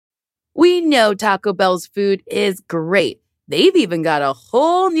We know Taco Bell's food is great. They've even got a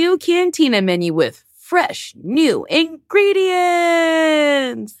whole new cantina menu with fresh, new ingredients.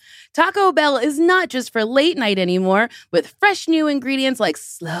 Taco Bell is not just for late night anymore, with fresh new ingredients like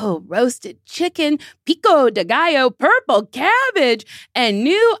slow roasted chicken, pico de gallo, purple cabbage, and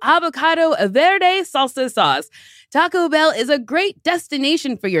new avocado verde salsa sauce. Taco Bell is a great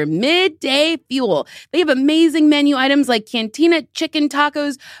destination for your midday fuel. They have amazing menu items like cantina chicken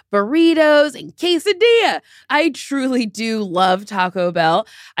tacos, burritos, and quesadilla. I truly do love Taco Bell.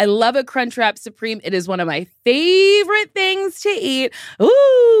 I love a Crunchwrap Supreme. It is one of my favorite things to eat.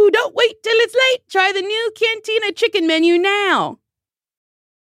 Ooh, don't wait till it's late. Try the new cantina chicken menu now.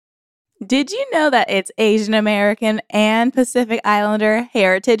 Did you know that it's Asian American and Pacific Islander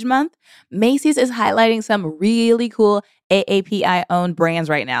Heritage Month? Macy's is highlighting some really cool AAPI-owned brands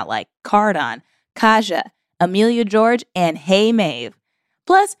right now, like Cardon, Kaja, Amelia George, and Hey Mave.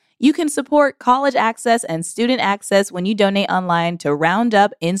 Plus, you can support college access and student access when you donate online to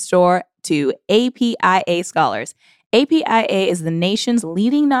Roundup in-store to APIA Scholars. APIA is the nation's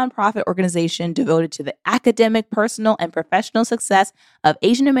leading nonprofit organization devoted to the academic, personal, and professional success of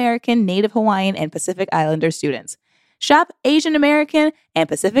Asian American, Native Hawaiian, and Pacific Islander students. Shop Asian American and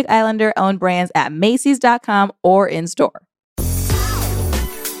Pacific Islander owned brands at Macy's.com or in store.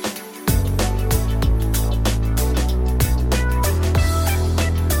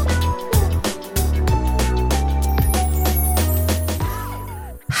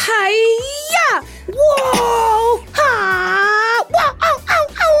 Hi-ya! Whoa! Ha! Whoa! Ow! Ow!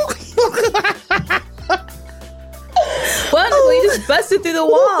 Ow! Wonderful, you just busted through the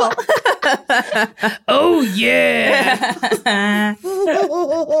wall. Oh, yeah!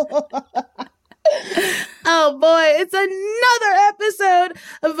 Oh, boy, it's another episode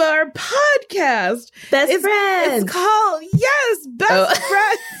of our podcast. Best Friends. It's called, Best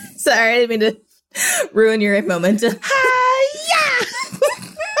Friends. Sorry, I didn't mean to ruin your momentum. Hi-ya!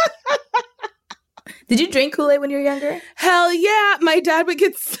 Did you drink Kool-Aid when you were younger? Hell yeah. My dad would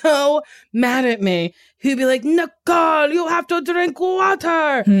get so mad at me. He'd be like, Nicole, you have to drink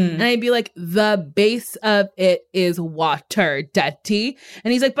water. And I'd be like, the base of it is water, daddy.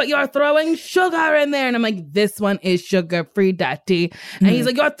 And he's like, but you're throwing sugar in there. And I'm like, this one is sugar-free, daddy. And he's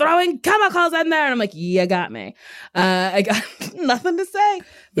like, you're throwing chemicals in there. And I'm like, you got me. I got nothing to say.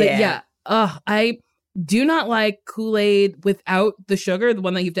 But yeah. I do not like Kool-Aid without the sugar, the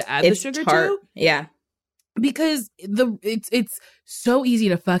one that you have to add the sugar to. Yeah. Because it's so easy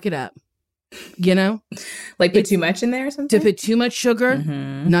to fuck it up, you know? Like put too much in there or something? To put too much sugar,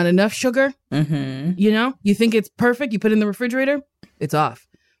 not enough sugar, you know? You think it's perfect, you put it in the refrigerator, it's off.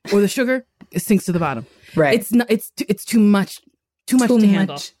 Or the sugar, it sinks to the bottom. Right. It's not. It's too much to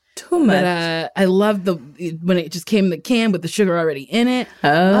handle. Too much. But I love when it just came in the can with the sugar already in it.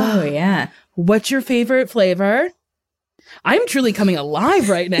 Oh, yeah. What's your favorite flavor? I'm truly coming alive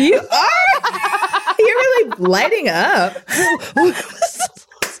right now. You are? You're really lighting up.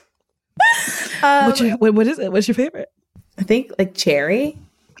 What is it? What's your favorite? I think like cherry.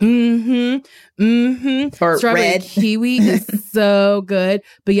 Or strawberry red. Kiwi is so good.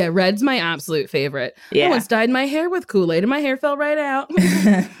 But yeah, red's my absolute favorite. Yeah. I once dyed my hair with Kool-Aid and my hair fell right out.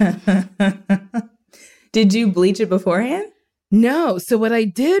 Did you bleach it beforehand? No. So what I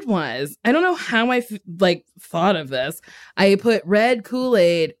did was, I don't know how I thought of this. I put red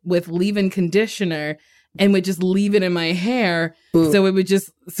Kool-Aid with leave-in conditioner and would just leave it in my hair. Ooh. So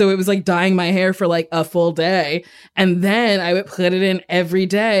it was like dyeing my hair for like a full day. And then I would put it in every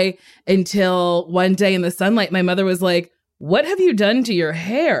day until one day in the sunlight, my mother was like, what have you done to your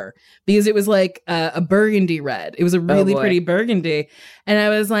hair? Because it was like a burgundy red. It was a really pretty burgundy. And I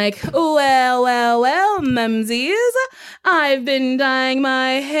was like, well, mumsies, I've been dyeing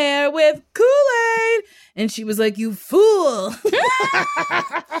my hair with Kool-Aid. And she was like, you fool.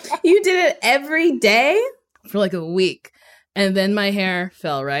 You did it every day? For like a week. And then my hair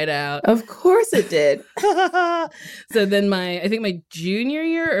fell right out. Of course it did. So then I think my junior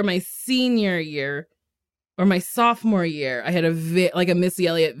year or my senior year, or my sophomore year, I had a Missy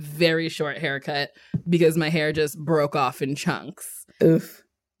Elliott very short haircut because my hair just broke off in chunks. Oof.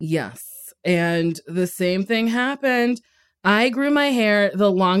 Yes. And the same thing happened. I grew my hair the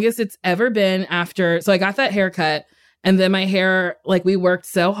longest it's ever been after. So I got that haircut and then my hair, like we worked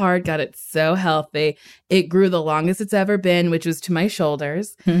so hard, got it so healthy. It grew the longest it's ever been, which was to my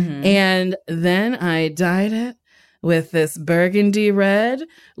shoulders. And then I dyed it with this burgundy red,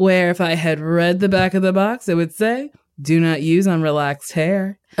 where if I had read the back of the box, it would say, do not use on relaxed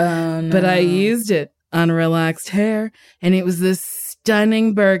hair. Oh, no. But I used it on relaxed hair, and it was this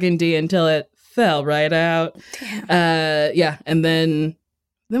stunning burgundy until it fell right out. Damn. Yeah, and then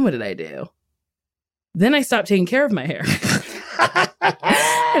then what did I do? Then I stopped taking care of my hair.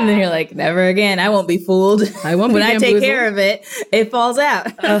 And then you're like, never again. I won't be fooled. I won't. When I take care of it, it falls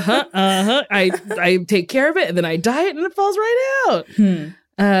out. I take care of it, and then I dye it, and it falls right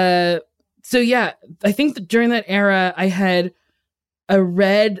out. So yeah, I think that during that era, I had a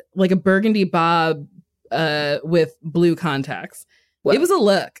red, like a burgundy bob, with blue contacts. Whoa. It was a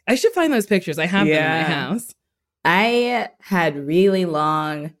look. I should find those pictures. I have them in my house. I had really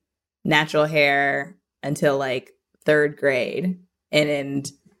long natural hair until like 3rd grade,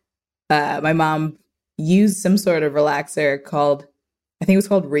 and my mom used some sort of relaxer called, I think it was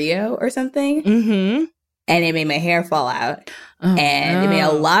called Rio or something. Mm-hmm. And it made my hair fall out. It made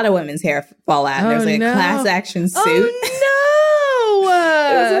a lot of women's hair fall out. And there was like a class action suit. Oh, no!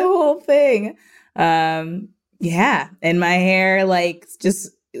 It was a whole thing. Yeah. And my hair like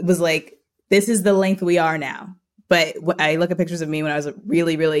just was like, this is the length we are now. But I look at pictures of me when I was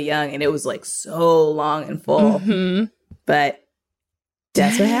really, really young, and it was like so long and full. Mm-hmm. But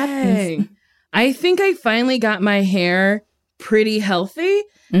that's what happens. I think I finally got my hair pretty healthy.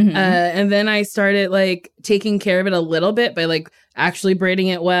 Mm-hmm. And then I started like taking care of it a little bit by like actually braiding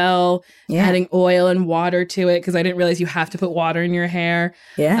it well, adding oil and water to it, because I didn't realize you have to put water in your hair.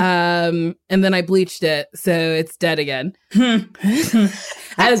 Yeah. And then I bleached it, so it's dead again. I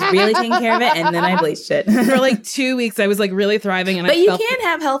was really taking care of it, and then I bleached it. For like 2 weeks, I was like really thriving. But you can't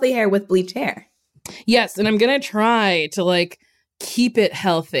have healthy hair with bleached hair. Yes, and I'm going to try to like keep it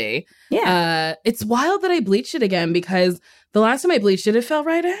healthy. Yeah. It's wild that I bleached it again, because the last time I bleached it, it fell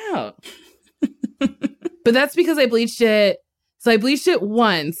right out. But that's because I bleached it. So I bleached it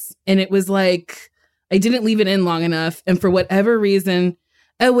once, and it was like, I didn't leave it in long enough. And for whatever reason,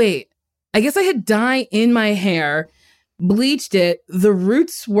 I guess I had dye in my hair, bleached it. The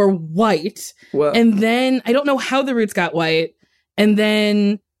roots were white. Whoa. And then I don't know how the roots got white. And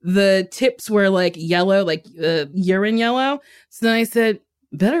then the tips were like yellow, like urine yellow. So then I said,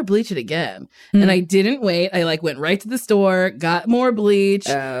 better bleach it again. And I didn't wait. I like went right to the store, got more bleach,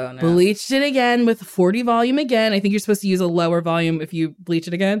 bleached it again with 40 volume again. I think you're supposed to use a lower volume if you bleach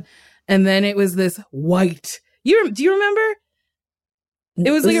it again. And then it was this white. Do you remember?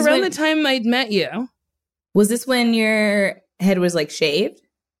 It was like around the time I'd met you. Was this when your head was like shaved?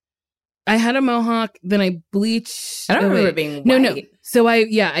 I had a mohawk, then I bleached. I don't remember it being white. No. So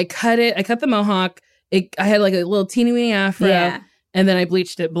I cut it. I cut the mohawk. I had like a little teeny weeny afro. Yeah. And then I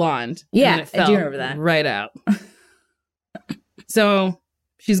bleached it blonde. Yeah, I do remember that. Right out. So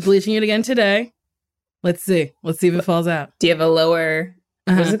she's bleaching it again today. Let's see. Let's see if it falls out. Do you have a lower,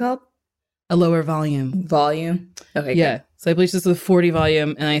 what is it called? A lower volume. Volume? Okay, yeah. Good. So I bleached this with 40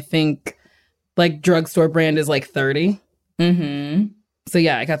 volume, and I think like drugstore brand is like 30. Mm-hmm. So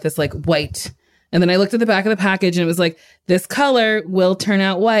yeah, I got this like white. And then I looked at the back of the package, and it was like, this color will turn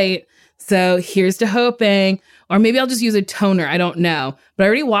out white. So here's to hoping. Or maybe I'll just use a toner. I don't know. But I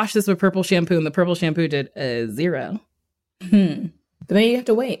already washed this with purple shampoo, and the purple shampoo did a 0. But maybe you have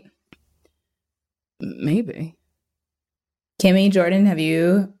to wait. Maybe. Kimmy, Jordan, have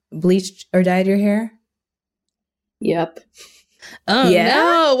you bleached or dyed your hair? Yep. Oh, yeah?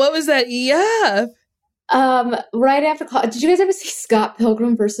 No. What was that? Yeah. Right after college. Did you guys ever see Scott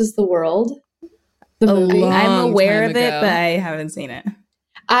Pilgrim versus the World? The movie? I'm aware of it, but I haven't seen it.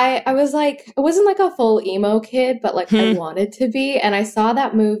 I was like, I wasn't like a full emo kid, but like I wanted to be. And I saw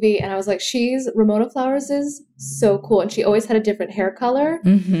that movie, and I was like, Ramona Flowers is so cool. And she always had a different hair color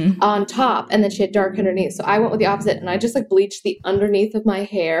on top, and then she had dark underneath. So I went with the opposite, and I just like bleached the underneath of my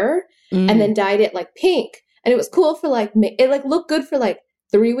hair and then dyed it like pink. And it was cool for like, it like looked good for like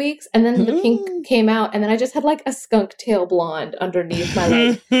 3 weeks. And then the pink came out, and then I just had like a skunk tail blonde underneath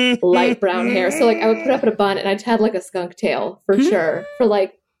my like light brown hair. So like I would put it up in a bun, and I just had like a skunk tail for sure for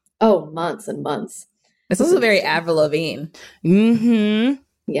like, months and months. This is very Avril Lavigne. Mm-hmm.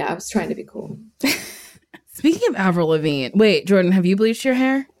 Yeah, I was trying to be cool. Speaking of Avril Lavigne, wait, Jordan, have you bleached your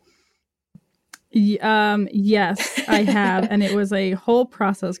hair? Yes, I have. And it was a whole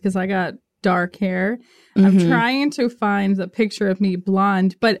process because I got dark hair. I'm trying to find the picture of me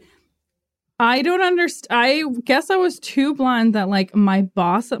blonde, but I don't understand. I guess I was too blonde that like my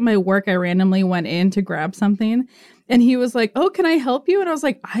boss at my work, I randomly went in to grab something. And he was like, oh, can I help you? And I was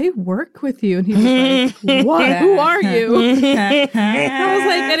like, I work with you. And he was like, what? Who are you? I was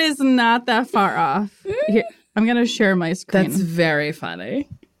like, it is not that far off. Here, I'm going to share my screen. That's very funny.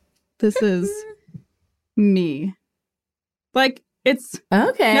 This is me. Like, it's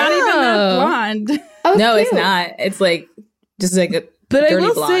not even that blonde. Oh, no, cute. It's not. It's like, just like a But dirty I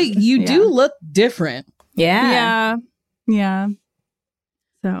will blonde. say, you do look different. Yeah. Yeah.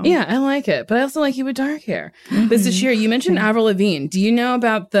 So Yeah, I like it, but I also like you with dark hair. But Sasheer, you mentioned Avril Lavigne. Do you know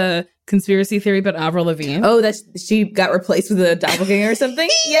about the conspiracy theory about Avril Lavigne? Oh, that's she got replaced with a doppelganger or something?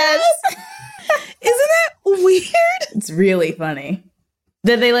 Yes. Isn't that weird? It's really funny.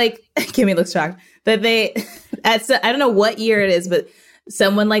 That they Kimmy looks shocked. That they, I don't know what year it is, but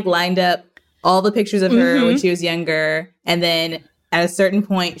someone lined up all the pictures of her when she was younger. And then at a certain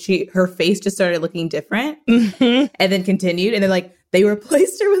point, her face just started looking different and then continued. And then they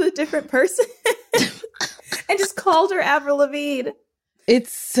replaced her with a different person and just called her Avril Lavigne.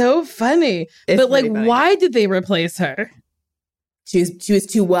 It's so funny. But funny. Why did they replace her? She was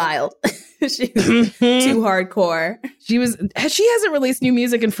too wild. She was too hardcore. She hasn't released new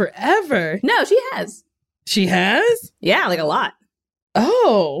music in forever. No, she has. She has? Yeah, a lot.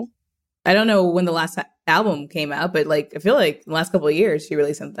 Oh. I don't know when the last album came out, but I feel like the last couple of years she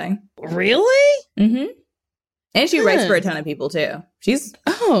released something. Really? Mm-hmm. And she writes for a ton of people too. She's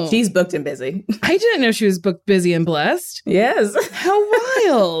booked and busy. I didn't know she was booked, busy, and blessed. Yes. How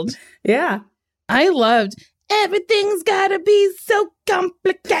wild. Yeah. I loved Everything's Gotta Be So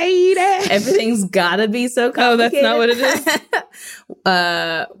Complicated. Everything's gotta be so complicated. Oh, that's not what it is?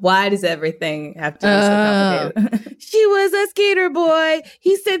 Why does everything have to be so complicated? She was a skater boy.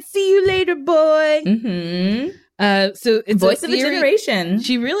 He said, see you later, boy. Mm-hmm. So it's Voice of a generation.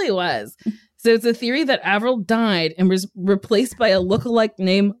 She really was. So it's a theory that Avril died and was replaced by a lookalike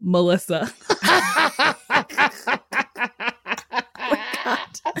named Melissa. Oh my God.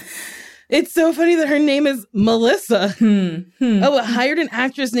 It's so funny that her name is Melissa. Oh, it hired an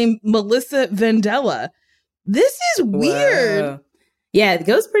actress named Melissa Vandella. This is weird. Whoa. Yeah, it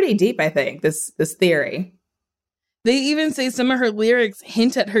goes pretty deep, I think, this theory. They even say some of her lyrics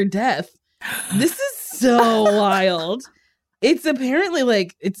hint at her death. This is so wild. It's apparently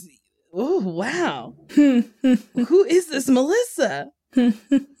oh, wow. Who is this Melissa?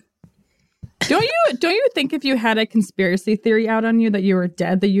 Don't you think if you had a conspiracy theory out on you that you were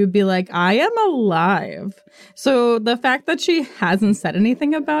dead, that you would be like, I am alive? So the fact that she hasn't said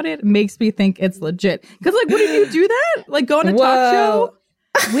anything about it makes me think it's legit. Because what did you do that? Go on a talk show?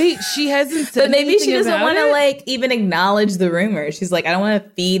 Wait, she hasn't said But maybe she doesn't want to even acknowledge the rumor. She's I don't want to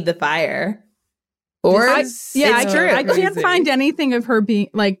feed the fire. Or I can't find anything of her being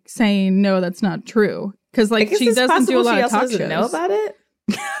saying no, that's not true. Because she doesn't do a lot of talk shows. Know about it.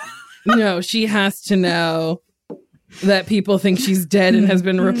 No, she has to know that people think she's dead and has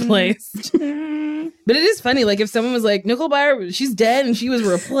been replaced. But it is funny. If someone was Nicole Byer, she's dead and she was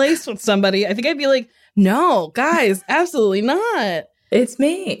replaced with somebody, I think I'd be no, guys, absolutely not. It's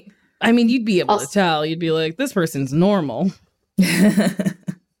me. I mean, you'd be able to tell. You'd be this person's normal.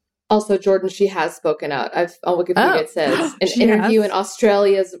 Also, Jordan, she has spoken out. On Wikipedia, it says an interview in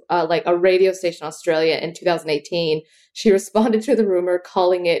Australia's, a radio station in Australia in 2018. She responded to the rumor,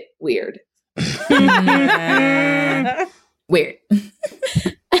 calling it weird. Weird.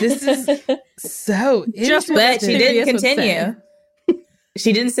 This is so interesting. But she didn't continue.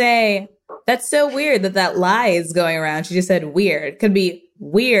 She didn't say, that's so weird that lie is going around. She just said weird. Could be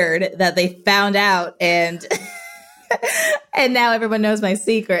weird that they found out and... and now everyone knows my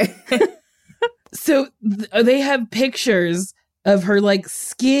secret. So they have pictures of her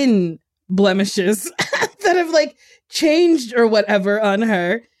skin blemishes that have changed or whatever on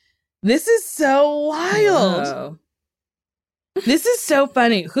her. This is so wild. Whoa. This is so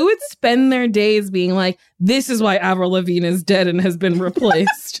funny. Who would spend their days being this is why Avril Lavigne is dead and has been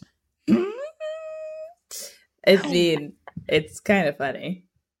replaced? I mean, it's kind of funny.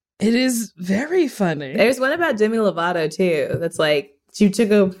 It is very funny. There's one about Demi Lovato too. That's she took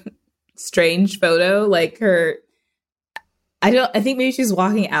a strange photo, her. I think maybe she's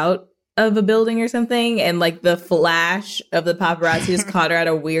walking out of a building or something, and the flash of the paparazzi just caught her at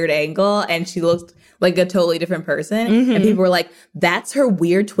a weird angle, and she looked like a totally different person. And people were that's her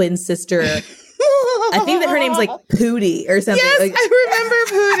weird twin sister. I think that her name's Pootie or something. Yes, I remember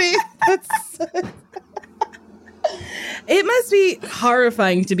Pootie. That's. It must be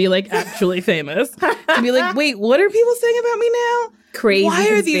horrifying to be actually famous. To be wait, what are people saying about me now? Crazy. Why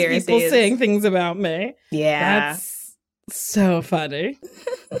are these people saying things about me? Yeah. That's so funny.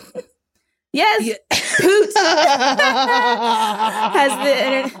 Yes. Poot has the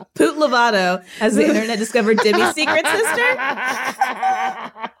internet. Poot Lovato has the internet discovered Demi's secret sister.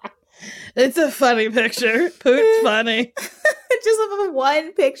 It's a funny picture. Poot's funny. Just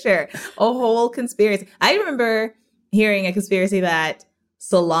one picture. A whole conspiracy. I remember hearing a conspiracy that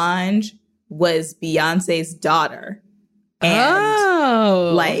Solange was Beyonce's daughter.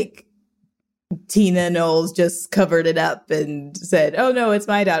 And Tina Knowles just covered it up and said, oh no, it's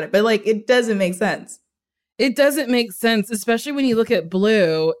my daughter. But it doesn't make sense. It doesn't make sense, especially when you look at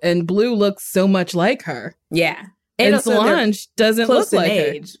Blue, and Blue looks so much like her. Yeah. And Solange doesn't look like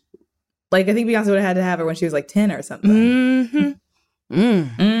age. Like, I think Beyonce would have had to have her when she was like 10 or something. Mm-hmm.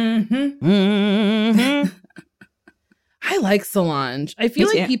 Mm-hmm. Mm-hmm. I like Solange. I feel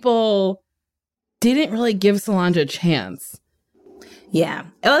like people didn't really give Solange a chance. Yeah.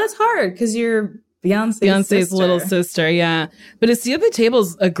 Oh, that's hard because you're Beyonce's sister. Little sister, yeah. But A Seat at the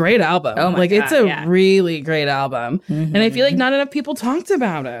Table's a great album. Oh my God, it's a really great album. Mm-hmm. And I feel like not enough people talked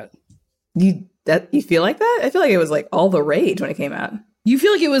about it. You feel like that? I feel like it was like all the rage when it came out. You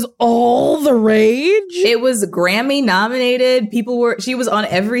feel like it was all the rage? It was Grammy nominated. She was on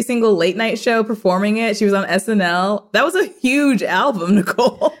every single late night show performing it. She was on SNL. That was a huge album,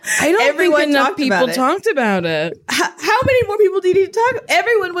 Nicole. I don't think enough people talked about it. How many more people do you need to talk?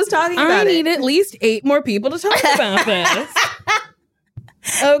 Everyone was talking about it. I need at least 8 more people to talk about this.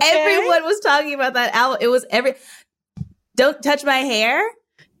 Okay. Everyone was talking about that album. It was Don't Touch My Hair.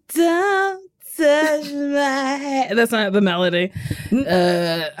 Don't touch my hair. That's not the melody.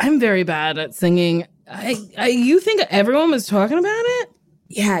 I'm very bad at singing. You think everyone was talking about it?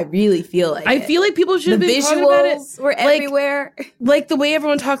 Yeah, I really feel like I feel like people should have been talking about it. The visuals were everywhere. Like the way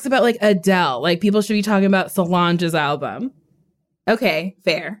everyone talks about like Adele. Like people should be talking about Solange's album. Okay,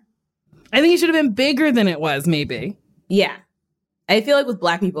 fair. I think it should have been bigger than it was, maybe. Yeah. I feel like with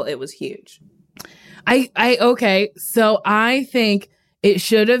Black people, it was huge. Okay. So I think it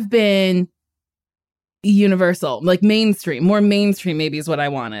should have been universal, like mainstream, more mainstream maybe is what I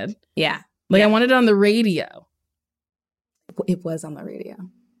wanted. Yeah. I wanted it on the radio. It was on the radio.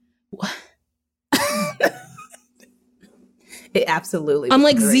 It absolutely was. On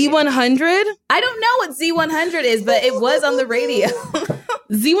like Z100? I don't know what Z100 is, but it was on the radio.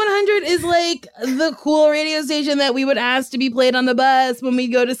 Z100 is like the cool radio station that we would ask to be played on the bus when we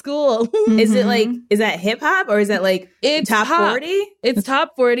go to school. Is that hip hop or is that like it's top 40? It's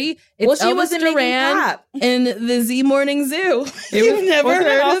top 40. It's she wasn't Duran making pop. And the Z Morning Zoo. You've never heard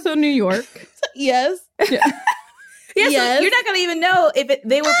it also New York? Yes. Yeah. Yes. So you're not going to even know if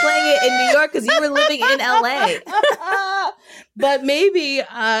they were playing it in New York because you were living in LA. But maybe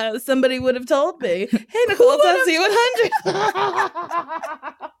somebody would have told me, hey, Nicole, it's on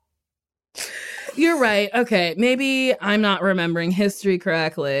Z100. You're right. Okay. Maybe I'm not remembering history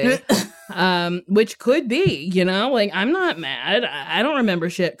correctly, which could be, like I'm not mad. I don't remember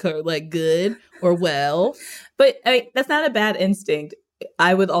shit like good or well. But that's not a bad instinct.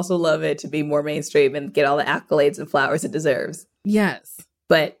 I would also love it to be more mainstream and get all the accolades and flowers it deserves. Yes.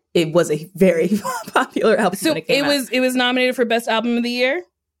 But it was a very popular album. So it was nominated for Best Album of the Year?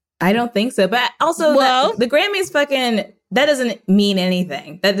 I don't think so. But also the Grammys that doesn't mean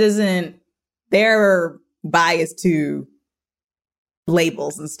anything. They're biased to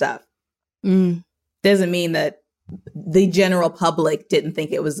labels and stuff. Doesn't mean that the general public didn't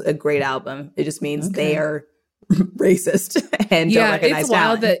think it was a great album. It just means they are racist and don't recognize it's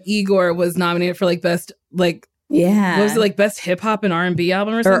wild that Igor was nominated for like best what was it, like best hip hop and R&B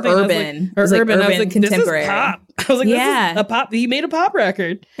album or something? Urban. I was like, contemporary. This is pop. I was like, this is a pop. He made a pop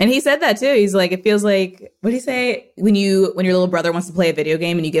record. And he said that too. He's like, it feels like, what did he say? When your little brother wants to play a video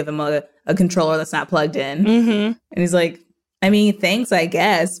game and you give him a controller that's not plugged in. Mm-hmm. And he's like, I mean, thanks, I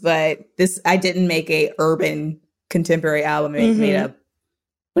guess, but I didn't make a urban contemporary album. It made a,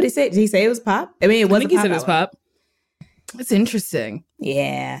 what did he say? Did he say it was pop? I mean, he said it was pop. It's interesting.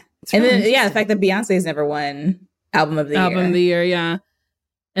 Yeah. And then, the fact that Beyonce's never won Album of the Year. Album of the Year, yeah.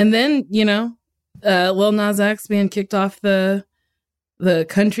 And then, Lil Nas X being kicked off the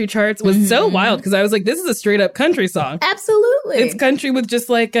country charts was so wild because I was like, this is a straight up country song. Absolutely. It's country with just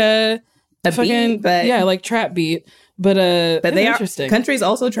like a fucking, beat, but like trap beat. But they interesting. Country's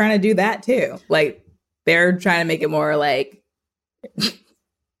also trying to do that too. Like, they're trying to make it more like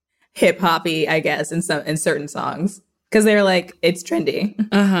hip hoppy, I guess, in certain songs. Because they're like, it's trendy.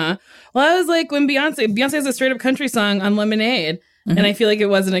 Well, I was like, when Beyonce has a straight up country song on Lemonade, and I feel like it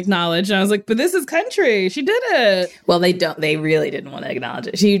wasn't acknowledged. And I was like, but this is country. She did it. Well, they really didn't want to acknowledge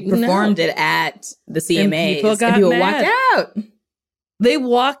it. She performed it at the CMAs. And people walked out. They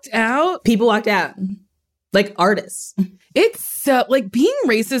walked out? People walked out. Like artists. It's so, like, being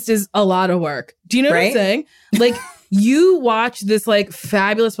racist is a lot of work. Do you know what I'm saying? Like, you watch this like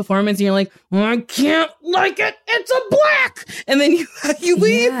fabulous performance and you're like, I can't like it. It's a black. And then you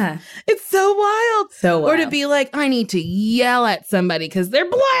leave. Yeah. It's so wild. So wild. Or to be like, I need to yell at somebody because they're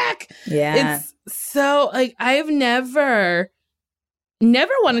black. Yeah. It's so like, I've never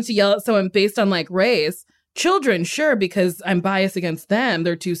wanted to yell at someone based on like race. Children, sure, because I'm biased against them.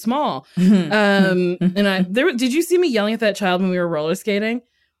 They're too small. And did you see me yelling at that child when we were roller skating?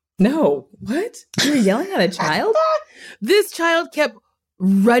 No. What? You were yelling at a child? This child kept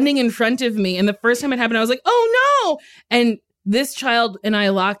running in front of me. And the first time it happened, I was like, oh no. And this child and I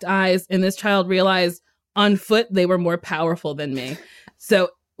locked eyes, and this child realized on foot they were more powerful than me. So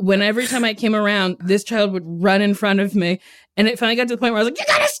every time I came around, this child would run in front of me. And it finally got to the point where I was like, you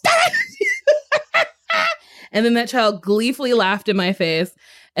gotta stop! And then that child gleefully laughed in my face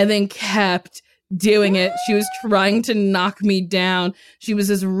and then kept doing it. She was trying to knock me down. She was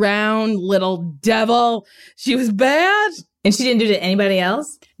this round little devil. She was bad. And she didn't do it to anybody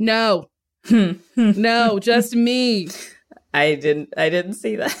else? No. No, just me. I didn't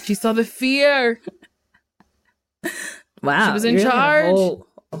see that. She saw the fear. Wow. She was in charge.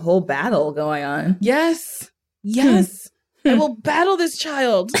 A whole battle going on. Yes. Yes. I will battle this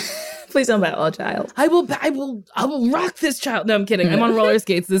child. Please don't battle a child. I will rock this child. No, I'm kidding. I'm on roller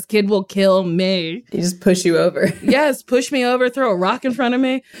skates. This kid will kill me. He just push you over. Yes, push me over, throw a rock in front of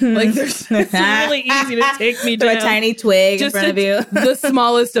me. Like, it's really easy to take me down. Throw a tiny twig just in front of you. The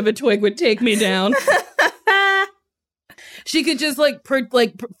smallest of a twig would take me down. She could just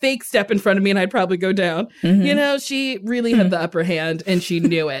fake step in front of me and I'd probably go down. Mm-hmm. You know, she really had the upper hand and she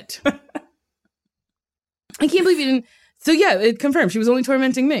knew it. I can't believe you didn't. So yeah, it confirmed she was only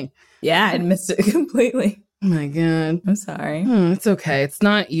tormenting me. Yeah, I missed it completely. Oh my God. I'm sorry. It's okay. It's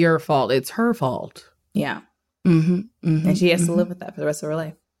not your fault. It's her fault. Yeah. Mm-hmm, mm-hmm, and she has to live with that for the rest of her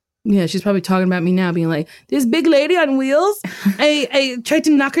life. Yeah, she's probably talking about me now, being like, this big lady on wheels, I tried to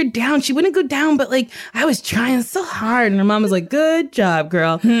knock her down. She wouldn't go down, but I was trying so hard. And her mom was like, good job,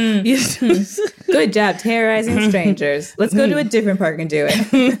 girl. Good job terrorizing strangers. Let's go to a different park and do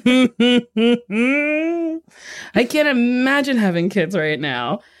it. I can't imagine having kids right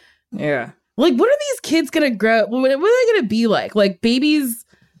now. Yeah. What are these kids going to grow? What are they going to be like? Like babies,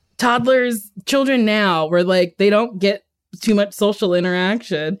 toddlers, children now, where they don't get too much social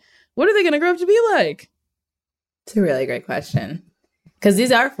interaction. What are they going to grow up to be like? It's a really great question. Because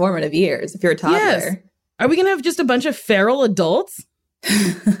these are formative years if you're a toddler. Yes. Are we going to have just a bunch of feral adults?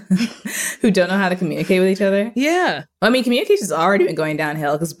 Who don't know how to communicate with each other? Yeah. Well, I mean, communication's already been going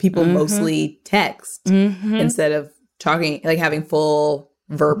downhill because people mostly text instead of talking, having full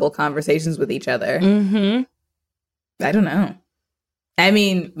verbal conversations with each other. I don't know. I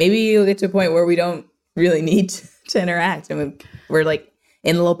mean, maybe you'll get to a point where we don't really need to interact. I mean, we're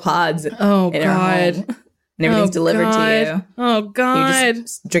in little pods. Oh, in God. Our home, and everything's delivered to you. Oh, God. You're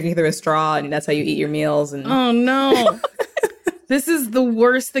just drinking through a straw, and that's how you eat your meals. And oh, no. This is the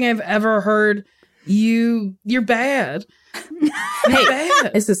worst thing I've ever heard. You're bad. You're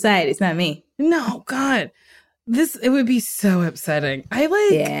bad. It's society. It's not me. No, God. It would be so upsetting.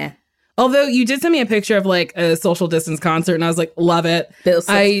 Yeah. Although you did send me a picture of a social distance concert, and I was like, love it. Feels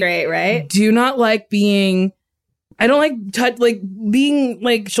great, right? Do not like being. I don't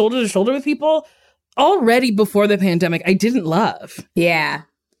being shoulder to shoulder with people. Already before the pandemic, I didn't love. Yeah,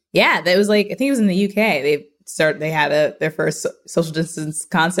 that was I think it was in the UK. They had their first social distance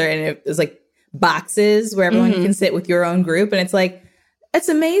concert, and it was boxes where everyone can sit with your own group, and it's it's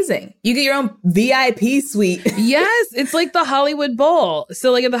amazing. You get your own VIP suite. Yes, it's like the Hollywood Bowl.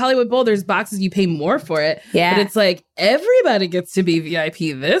 So at the Hollywood Bowl, there's boxes, you pay more for it. Yeah. But it's everybody gets to be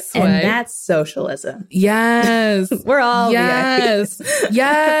VIP this way. And that's socialism. Yes. We're all yes. VIPs.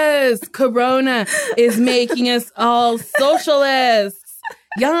 Yes. Corona is making us all socialists.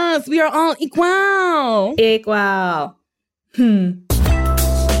 Yes, we are all equal. Equal.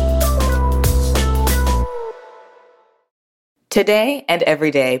 Today and every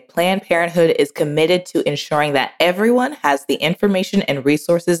day, Planned Parenthood is committed to ensuring that everyone has the information and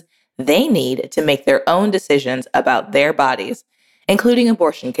resources they need to make their own decisions about their bodies, including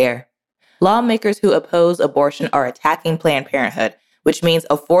abortion care. Lawmakers who oppose abortion are attacking Planned Parenthood, which means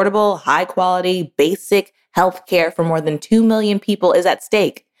affordable, high-quality, basic health care for more than 2 million people is at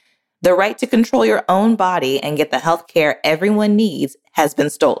stake. The right to control your own body and get the health care everyone needs has been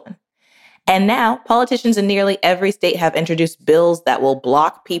stolen. And now, politicians in nearly every state have introduced bills that will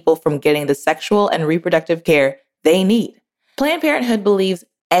block people from getting the sexual and reproductive care they need. Planned Parenthood believes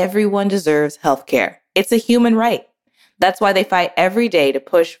everyone deserves health care. It's a human right. That's why they fight every day to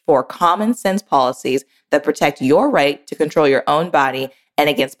push for common sense policies that protect your right to control your own body and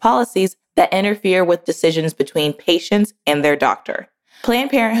against policies that interfere with decisions between patients and their doctor.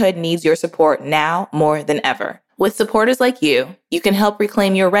 Planned Parenthood needs your support now more than ever. With supporters like you can help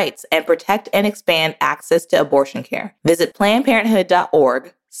reclaim your rights and protect and expand access to abortion care. Visit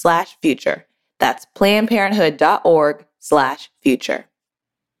PlannedParenthood.org/future. That's PlannedParenthood.org/future.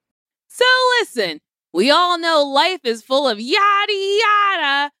 So listen, we all know life is full of yada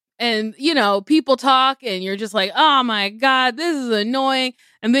yada. And, people talk and you're just like, oh my God, this is annoying.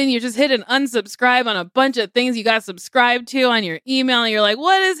 and then you just hit an unsubscribe on a bunch of things you got subscribed to on your email, and you're like,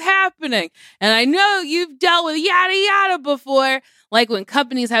 what is happening? And I know you've dealt with yada yada before, like when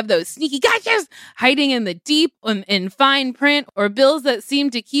companies have those sneaky gotchas hiding in the deep in fine print, or bills that seem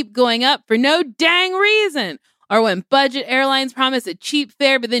to keep going up for no dang reason. Or when budget airlines promise a cheap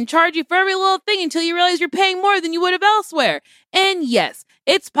fare but then charge you for every little thing until you realize you're paying more than you would have elsewhere. And yes,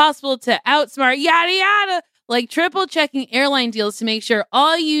 it's possible to outsmart yada yada, like triple checking airline deals to make sure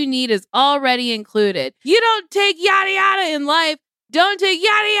all you need is already included. You don't take yada yada in life. Don't take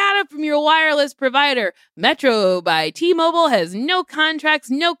yada yada from your wireless provider. Metro by T-Mobile has no contracts,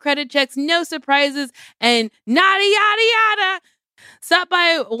 no credit checks, no surprises, and nada yada yada. Stop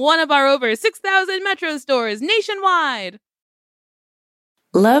by one of our over 6,000 Metro stores nationwide.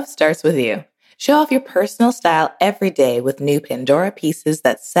 Love starts with you. Show off your personal style every day with new Pandora pieces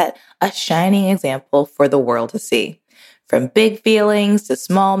that set a shining example for the world to see. From big feelings to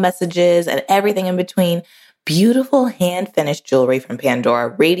small messages and everything in between, beautiful hand-finished jewelry from Pandora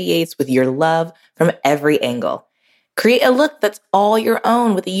radiates with your love from every angle. Create a look that's all your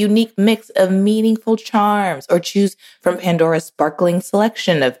own with a unique mix of meaningful charms, or choose from Pandora's sparkling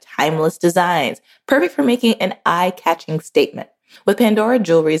selection of timeless designs, perfect for making an eye-catching statement. With Pandora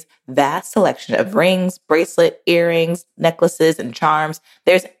Jewelry's vast selection of rings, bracelet, earrings, necklaces, and charms,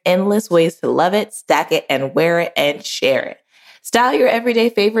 there's endless ways to love it, stack it, and wear it and share it. Style your everyday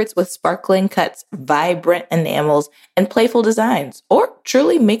favorites with sparkling cuts, vibrant enamels, and playful designs, or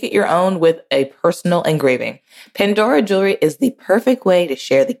truly make it your own with a personal engraving. Pandora Jewelry is the perfect way to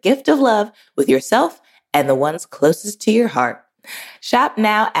share the gift of love with yourself and the ones closest to your heart. Shop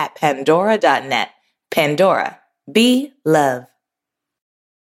now at pandora.net. Pandora, be love.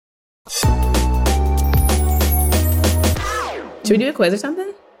 Should we do a quiz or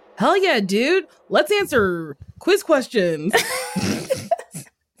something? Hell yeah, dude. Let's answer quiz questions.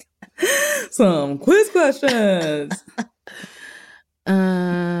 Some quiz questions.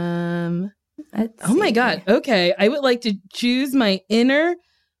 Oh my God. Okay. I would like to choose my inner.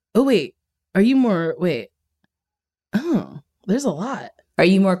 Oh, wait. Are you more. Wait. Oh, there's a lot. Are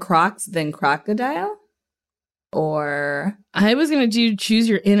you more Crocs than crocodile? Or I was going to do choose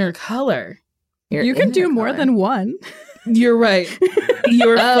your inner color. You can do more than one. You're right.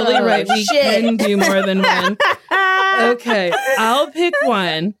 You're fully right. We can do more than one. Okay. I'll pick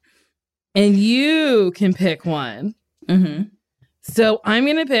one and you can pick one. Mm-hmm. So I'm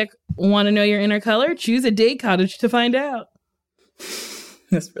going to pick, want to know your inner color? Choose a day cottage to find out.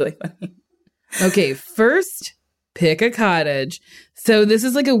 That's really funny. Okay. First, pick a cottage. So this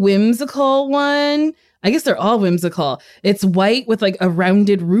is like a whimsical one. I guess they're all whimsical. It's white with like a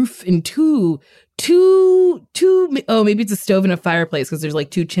rounded roof and two, oh, maybe it's a stove and a fireplace because there's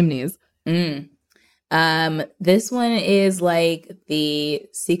like two chimneys. This one is like the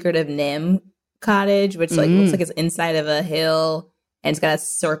Secret of Nim cottage, which like looks like it's inside of a hill and it's got a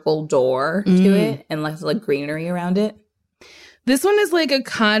circle door to it and like greenery around it. This one is like a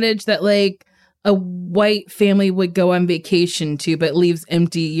cottage that like a white family would go on vacation to, but leaves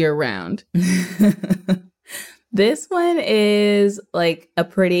empty year round. This one is like a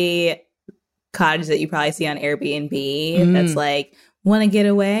pretty cottage that you probably see on Airbnb. That's like, want to get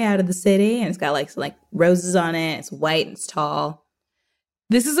away out of the city, and it's got like some like roses on it. It's white and it's tall.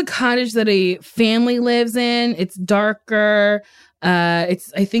 This is a cottage that a family lives in. It's darker. I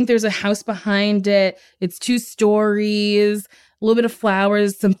think there's a house behind it. It's 2 stories, a little bit of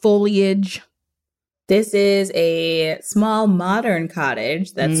flowers, some foliage. This is a small modern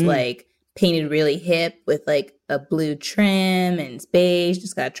cottage that's like painted really hip with like a blue trim and it's beige.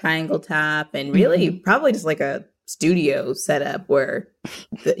 It's got a triangle top and really probably just like a studio setup where,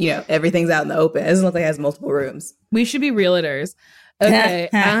 everything's out in the open. It doesn't look like it has multiple rooms. We should be realtors. Okay,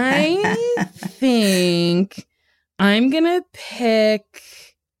 I think I'm going to pick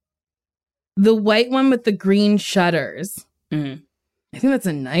the white one with the green shutters. I think that's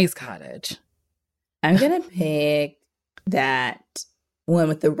a nice cottage. I'm going to pick that one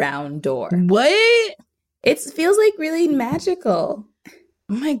with the round door. What? It feels like really magical.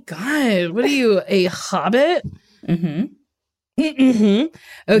 Oh my God. What are you, a hobbit?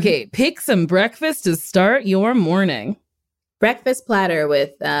 Okay, pick some breakfast to start your morning. Breakfast platter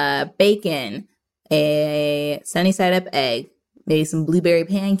with bacon, a sunny side up egg, maybe some blueberry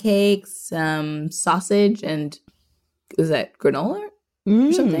pancakes, some sausage, and is that granola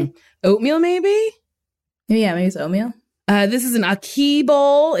or something? Oatmeal, maybe? Yeah, maybe it's oatmeal. This is an ackee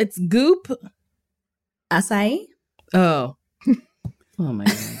bowl. It's goop. Acai? Oh. Oh my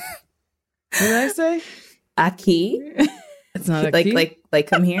God. What did I say? Ackee? It's not ackee. Like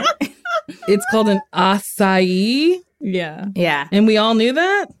come here? It's called an acai. Yeah. Yeah. And we all knew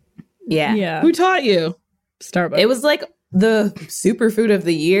that? Yeah. Yeah. Who taught you? Starbucks. It was like the superfood of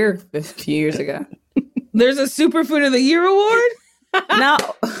the year a few years ago. There's a Superfood of the Year award? No.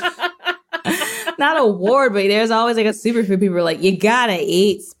 Not award, but there's always like a superfood. People are like, you gotta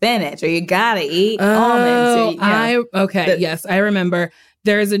eat spinach or you gotta eat almonds. Yes, I remember.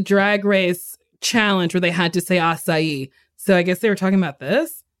 There's a Drag Race challenge where they had to say acai. So I guess they were talking about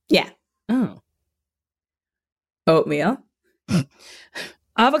this? Yeah. Oh. Oatmeal.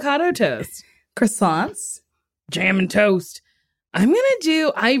 Avocado toast. Croissants. Jam and toast. I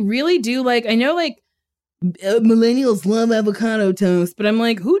really do like, I know like millennials love avocado toast, but I'm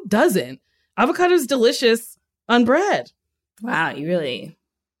like, who doesn't? Avocado's delicious on bread. Wow, you really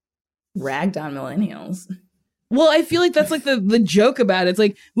ragged on millennials. Well, I feel like that's like the joke about it. It's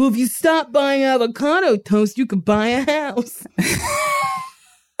like, well, if you stop buying avocado toast, you could buy a house.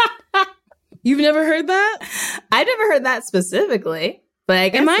 You've never heard that? I've never heard that specifically, but I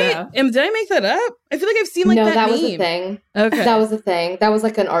guess so. Did I make that up? I feel like I've seen like no, that that meme. was a thing. Okay. That was a thing. That was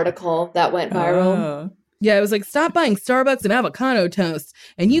like an article that went viral. Oh. Yeah, it was like, stop buying Starbucks and avocado toast,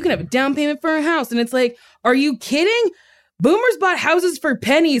 and you can have a down payment for a house. And it's like, are you kidding? Boomers bought houses for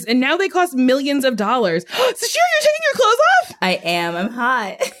pennies, and now they cost millions of dollars. Sasheer, you're taking your clothes off? I am. I'm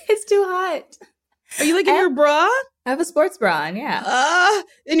hot. It's too hot. Are you like in your bra? I have a sports bra on, yeah.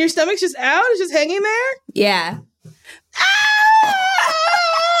 And your stomach's just out? It's just hanging there? Yeah.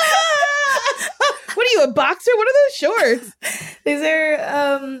 What are you, a boxer? What are those shorts? These are,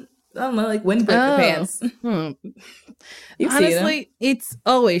 I don't know, like windbreaker pants. You've seen them. Honestly, it's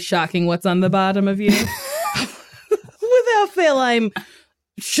always shocking what's on the bottom of you. Without fail, I'm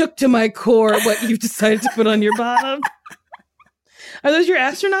shook to my core what you've decided to put on your bottom. Are those your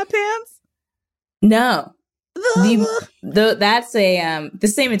astronaut pants? No. That's a the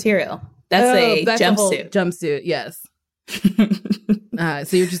same material. That's a jumpsuit. Jumpsuit, yes.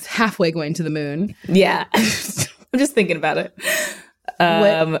 So you're just halfway going to the moon. Yeah. I'm just thinking about it.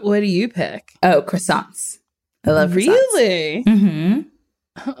 What do you pick? Oh, croissants. I love croissants. Really? Mm-hmm.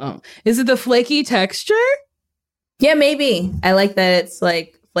 Uh-oh. Is it the flaky texture? Yeah, maybe. I like that it's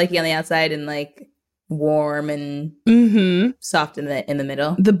like flaky on the outside and like warm and soft in the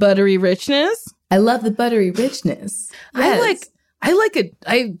middle. The buttery richness? I love the buttery richness. Yes.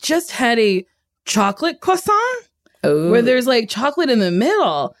 I just had a chocolate croissant. Ooh. Where there's like chocolate in the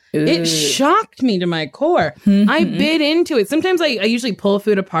middle. Ooh. It shocked me to my core. I bit into it. Sometimes I usually pull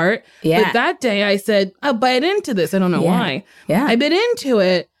food apart. Yeah. But that day I said, I'll bite into this. I don't know why. Yeah. I bit into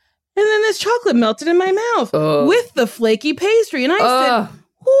it. And then this chocolate melted in my mouth with the flaky pastry. And I said,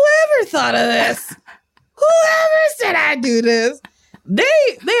 whoever thought of this? Whoever said I'd do this?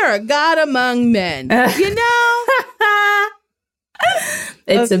 They are a god among men. You know?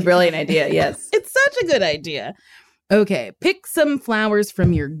 It's a brilliant idea, yes. It's such a good idea. Okay, pick some flowers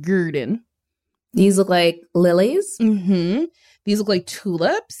from your garden. These look like lilies. Mm-hmm. These look like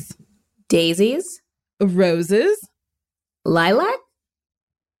tulips. Daisies. Roses. Lilac?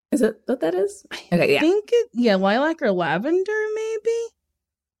 Is it what that is? Okay, yeah. Lilac or lavender, maybe.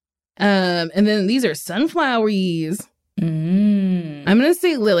 And then these are sunflowers. I'm gonna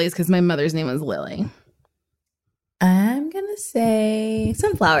say lilies because my mother's name was Lily. I'm gonna say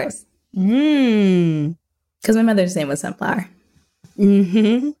sunflowers. Because my mother's name was Sunflower.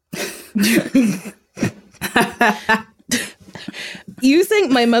 You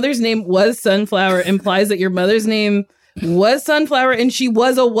saying my mother's name was Sunflower implies that your mother's name was Sunflower and she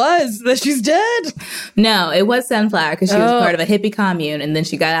that she's dead? No, it was Sunflower because she was part of a hippie commune and then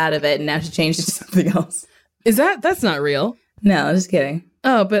she got out of it and now she changed it to something else. That's not real? No, I'm just kidding.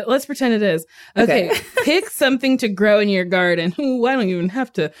 Oh, but let's pretend it is. Okay. Pick something to grow in your garden. Ooh, I don't even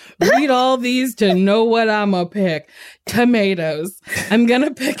have to read all these to know what I'm gonna pick. Tomatoes. I'm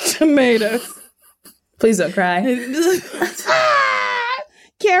gonna pick tomatoes. Please don't cry.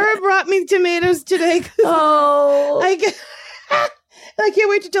 Kara brought me tomatoes today. I can't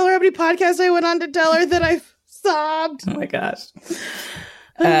wait to tell her how many podcasts I went on to tell her that I sobbed. Oh my gosh.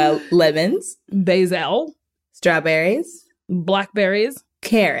 Lemons. Basil. Strawberries. Blackberries.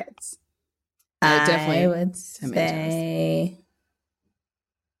 Carrots. Definitely I would say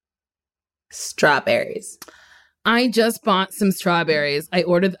strawberries. I just bought some strawberries. I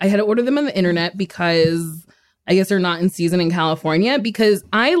had to order them on the internet because I guess they're not in season in California because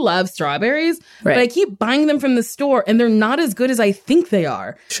I love strawberries, but I keep buying them from the store and they're not as good as I think they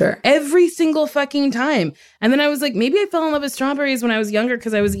are. Sure. Every single fucking time. And then I was like, maybe I fell in love with strawberries when I was younger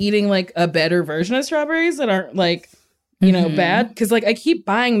because I was eating like a better version of strawberries that aren't like, you know, bad. Because like I keep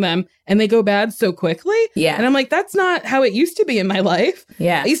buying them and they go bad so quickly. Yeah. And I'm like, that's not how it used to be in my life.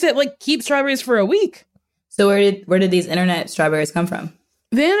 Yeah. I used to like keep strawberries for a week. So where did these internet strawberries come from?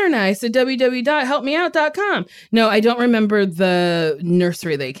 The internet. I said www.helpmeout.com. No, I don't remember the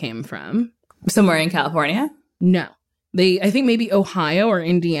nursery they came from. Somewhere in California? No. I think maybe Ohio or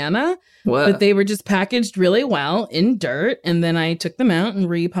Indiana. Whoa. But they were just packaged really well in dirt. And then I took them out and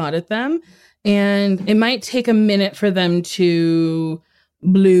repotted them. And it might take a minute for them to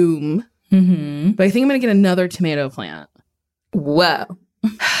bloom. Mm-hmm. But I think I'm going to get another tomato plant. Whoa.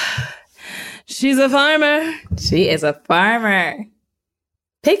 She's a farmer. She is a farmer.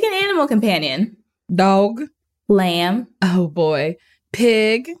 Pick an animal companion. Dog. Lamb. Oh, boy.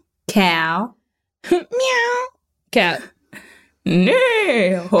 Pig. Cow. Meow. Cat.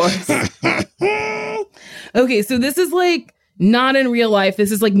 No. Horse. Okay, so this is like not in real life.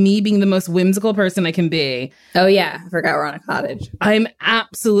 This is like me being the most whimsical person I can be. Oh, yeah. I forgot we're on a cottage. I'm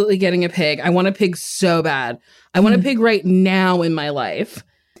absolutely getting a pig. I want a pig so bad. I want a pig right now in my life.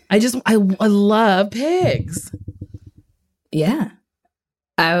 I love pigs. Yeah.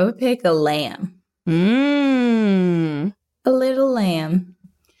 I would pick a lamb. A little lamb.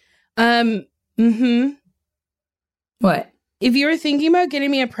 Mm-hmm. What? If you were thinking about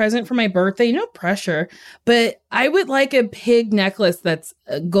getting me a present for my birthday, no pressure, but I would like a pig necklace that's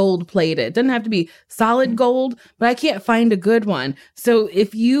gold plated. It doesn't have to be solid gold, but I can't find a good one. So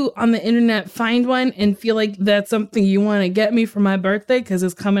if you on the internet find one and feel like that's something you want to get me for my birthday because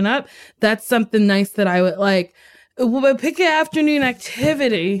it's coming up, that's something nice that I would like. Well, pick an afternoon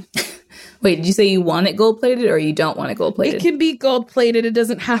activity. Wait, did you say you want it gold plated or you don't want it gold plated? It can be gold plated. It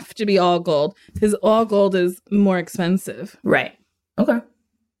doesn't have to be all gold because all gold is more expensive. Right. Okay.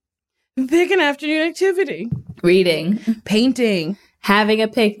 Pick an afternoon activity. Reading. Painting. Having a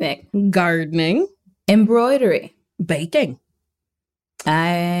picnic. Gardening. Embroidery. Baking.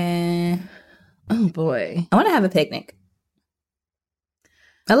 Oh boy. I want to have a picnic.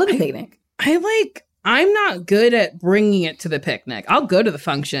 I love a picnic. I'm not good at bringing it to the picnic. I'll go to the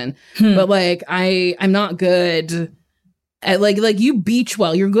function, but like I'm not good at like you beach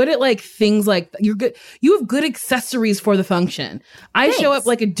well. You're good at like things like you're good. You have good accessories for the function. I show up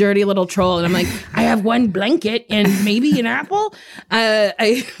like a dirty little troll, and I'm like, I have one blanket and maybe an apple.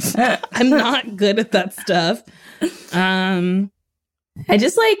 I'm not good at that stuff. I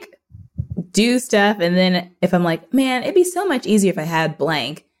just like do stuff, and then if I'm like, man, it'd be so much easier if I had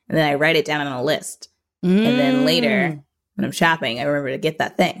blank, and then I write it down on a list. And then later, when I'm shopping, I remember to get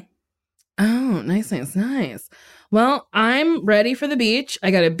that thing. Oh, nice. Well, I'm ready for the beach.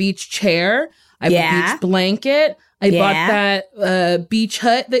 I got a beach chair. I have a beach blanket. I bought that beach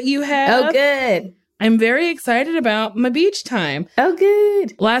hut that you have. Oh, good. I'm very excited about my beach time. Oh,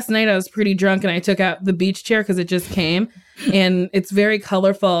 good. Last night, I was pretty drunk, and I took out the beach chair because it just came. And it's very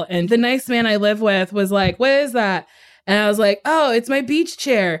colorful. And the nice man I live with was like, what is that? And I was like, oh, it's my beach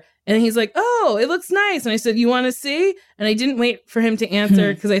chair. And he's like, oh, it looks nice. And I said, you want to see? And I didn't wait for him to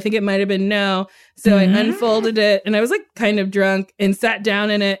answer because I think it might have been no. So I unfolded it and I was like kind of drunk and sat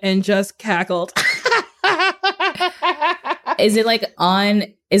down in it and just cackled. Is it like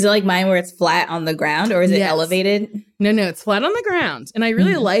mine where it's flat on the ground or is it elevated? No, it's flat on the ground. And I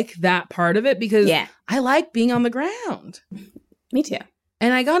really like that part of it because I like being on the ground. Me too.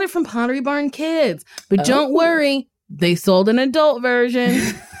 And I got it from Pottery Barn Kids. But don't worry, they sold an adult version.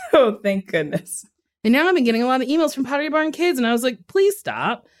 Oh, thank goodness. And now I've been getting a lot of emails from Pottery Barn Kids. And I was like, please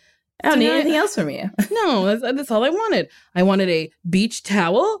stop. I don't need anything else from you. No, that's all I wanted. I wanted a beach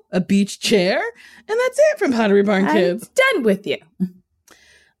towel, a beach chair, and that's it from Pottery Barn Kids. I'm done with you.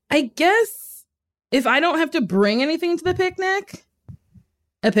 I guess if I don't have to bring anything to the picnic,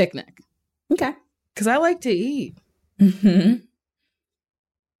 a picnic. Okay. Because I like to eat. Mm-hmm.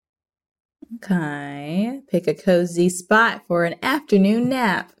 Okay. Pick a cozy spot for an afternoon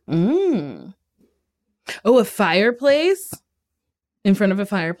nap. Oh, a fireplace? In front of a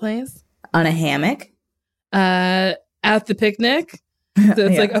fireplace? On a hammock? At the picnic? So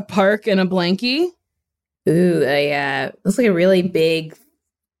it's like a park and a blankie? Ooh, looks like a really big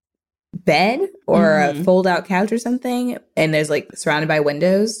bed or a fold-out couch or something. And there's like surrounded by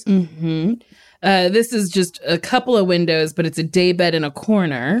windows. Mm-hmm. This is just a couple of windows, but it's a day bed in a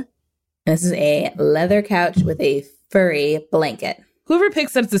corner. This is a leather couch with a furry blanket. Whoever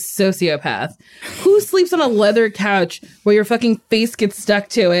picks that is a sociopath. Who sleeps on a leather couch where your fucking face gets stuck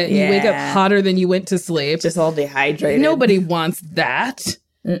to it and you wake up hotter than you went to sleep? Just all dehydrated. Nobody wants that.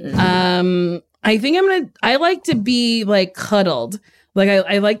 I think I like to be like cuddled. Like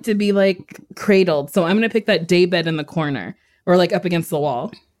I like to be like cradled. So I'm going to pick that day bed in the corner or like up against the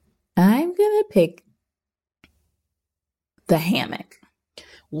wall. I'm going to pick the hammock.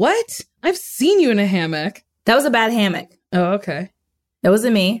 What? I've seen you in a hammock. That was a bad hammock. Oh, okay. That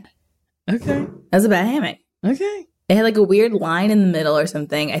wasn't me. Okay. That was a bad hammock. Okay. It had like a weird line in the middle or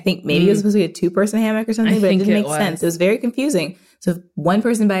something. I think maybe it was supposed to be a 2-person hammock or something, but it didn't make sense. It was very confusing. So if one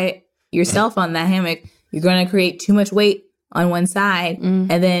person by yourself on that hammock, you're going to create too much weight on one side and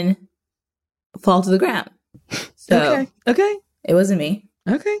then fall to the ground. So Okay. It wasn't me.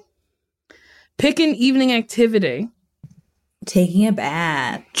 Okay. Pick an evening activity. Taking a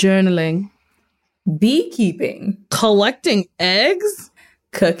bath. Journaling. Beekeeping. Collecting eggs.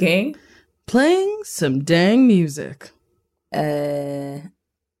 Cooking. Playing some dang music. Taking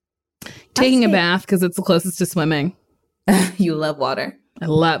a bath because it's the closest to swimming. You love water. I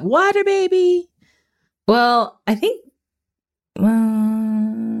love water, baby. Well, I think,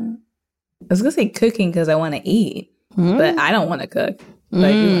 I was going to say cooking because I want to eat, but I don't want to cook. But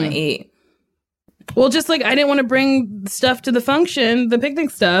I do want to eat. Well, just like I didn't want to bring stuff to the function, the picnic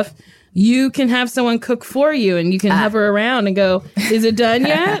stuff, you can have someone cook for you and you can hover around and go, is it done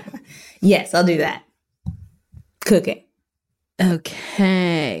yet? Yes, I'll do that. Cooking.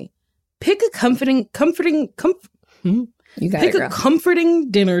 Okay. Pick a comforting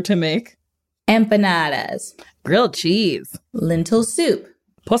dinner to make. Empanadas. Grilled cheese. Lentil soup.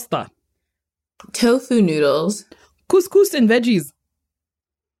 Pasta. Tofu noodles. Couscous and veggies.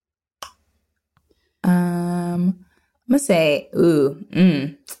 I'm gonna say,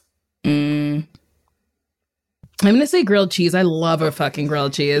 I'm gonna say grilled cheese. I love a fucking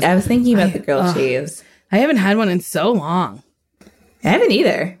grilled cheese. I was thinking about the grilled cheese. I haven't had one in so long. I haven't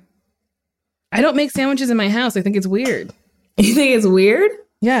either. I don't make sandwiches in my house. I think it's weird. You think it's weird?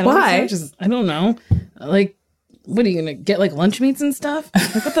 Yeah. I don't Why? make sandwiches. I don't know. Like, what are you gonna get? Like lunch meats and stuff?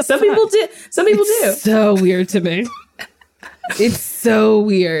 Like, what the Some fuck? people do. Some people do. So weird to me. It's so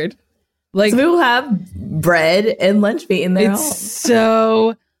weird. Like, some people have bread and lunch meat in their home. It's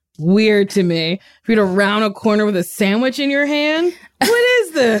so weird to me for you to round a corner with a sandwich in your hand. What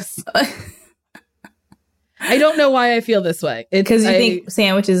is this? I don't know why I feel this way. Because you think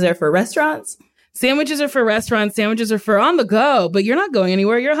sandwiches are for restaurants? Sandwiches are for restaurants. Sandwiches are for on the go, but you're not going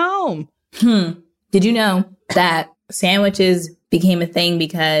anywhere. You're home. Did you know that sandwiches became a thing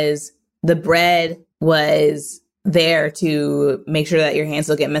because the bread was there to make sure that your hands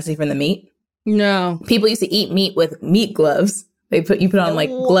don't get messy from the meat? No. People used to eat meat with meat gloves. You put on like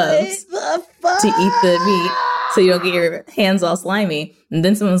gloves to eat the meat so you don't get your hands all slimy. And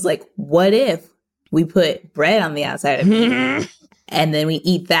then someone was like, what if we put bread on the outside of meat and then we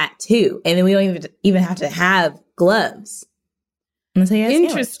eat that too? And then we don't even have to have gloves. And so,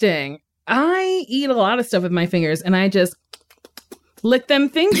 interesting. I eat a lot of stuff with my fingers and I just lick them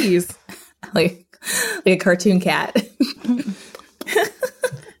fingies. like a cartoon cat.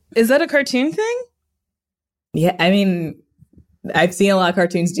 Is that a cartoon thing? Yeah, I mean, I've seen a lot of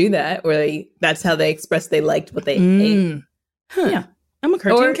cartoons do that, where that's how they express they liked what they ate. Huh. Yeah, I'm a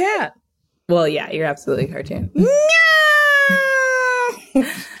cartoon cat. Well, yeah, you're absolutely a cartoon.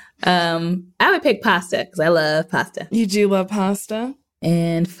 I would pick pasta because I love pasta. You do love pasta.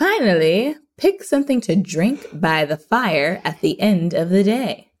 And finally, pick something to drink by the fire at the end of the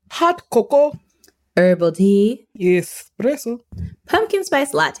day. Hot cocoa. Herbal tea. Espresso. Pumpkin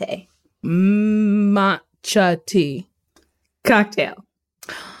spice latte. Matcha tea. Cocktail.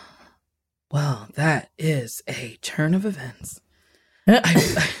 Well, that is a turn of events.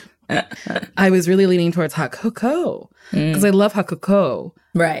 I was really leaning towards hot cocoa because I love hot cocoa.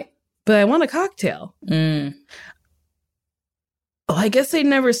 Right. But I want a cocktail. Oh, I guess they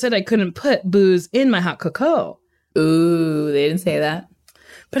never said I couldn't put booze in my hot cocoa. Ooh, they didn't say that.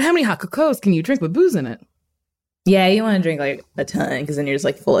 But how many hot cocos can you drink with booze in it? Yeah, you want to drink like a ton because then you're just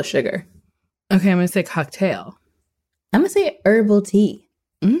like full of sugar. Okay, I'm going to say cocktail. I'm going to say herbal tea.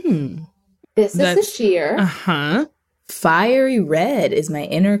 This is Sasheer. Uh-huh. Fiery red is my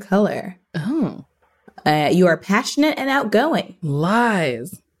inner color. Oh. You are passionate and outgoing.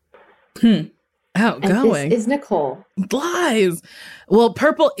 Lies. And Outgoing. this is Nicole. Lies. Well,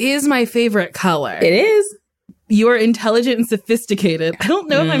 purple is my favorite color. It is. You are intelligent and sophisticated. I don't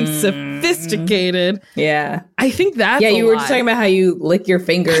know if I'm sophisticated. Yeah. I think that's you were just talking about how you lick your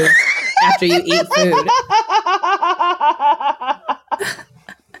fingers after you eat food.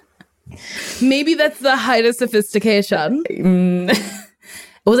 Maybe that's the height of sophistication.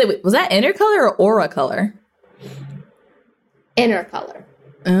 Was that inner color or aura color? Inner color.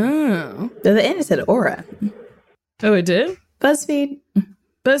 Oh. The end said aura. Oh, it did? BuzzFeed.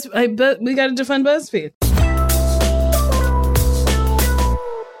 I bet we got to defend BuzzFeed.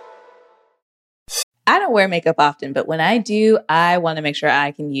 I don't wear makeup often, but when I do, I want to make sure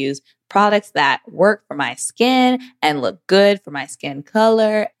I can use products that work for my skin and look good for my skin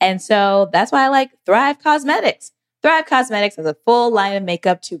color. And so that's why I like Thrive Cosmetics. Thrive Cosmetics has a full line of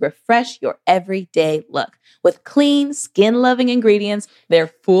makeup to refresh your everyday look. With clean, skin-loving ingredients, their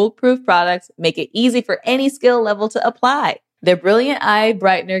foolproof products make it easy for any skill level to apply. Their Brilliant Eye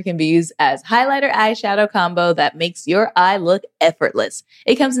Brightener can be used as highlighter eyeshadow combo that makes your eye look effortless.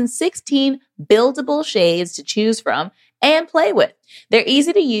 It comes in 16 buildable shades to choose from and play with. Their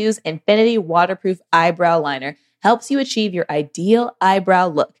easy-to-use Infinity Waterproof Eyebrow Liner helps you achieve your ideal eyebrow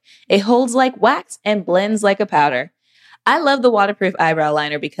look. It holds like wax and blends like a powder. I love the waterproof eyebrow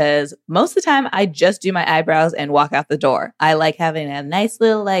liner because most of the time I just do my eyebrows and walk out the door. I like having a nice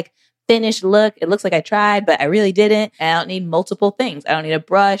little finished look. It looks like I tried, but I really didn't. And I don't need multiple things. I don't need a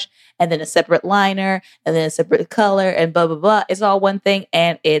brush and then a separate liner and then a separate color and blah, blah, blah. It's all one thing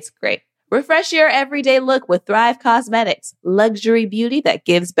and it's great. Refresh your everyday look with Thrive Cosmetics, luxury beauty that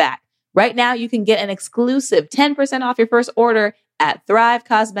gives back. Right now, you can get an exclusive 10% off your first order at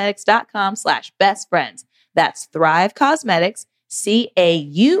thrivecosmetics.com/bestfriends. That's Thrive Cosmetics,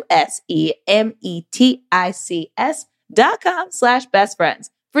 CAUSEMETICS.com/bestfriends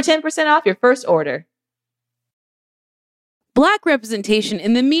for 10% off your first order. Black representation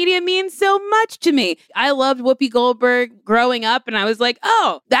in the media means so much to me. I loved Whoopi Goldberg growing up, and I was like,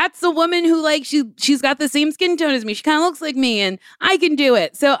 oh, that's a woman who she's got the same skin tone as me. She kind of looks like me, and I can do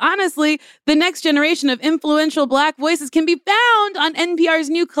it. So honestly, the next generation of influential Black voices can be found on NPR's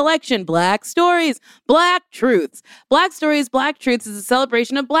new collection, Black Stories, Black Truths. Black Stories, Black Truths is a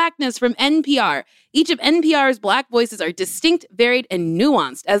celebration of Blackness from NPR. Each of NPR's Black voices are distinct, varied, and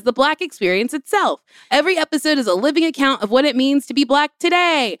nuanced as the Black experience itself. Every episode is a living account of what it means to be Black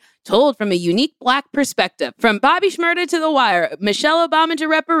today, told from a unique Black perspective. From Bobby Shmurda to The Wire, Michelle Obama to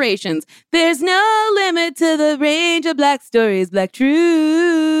reparations, there's no limit to the range of Black stories, Black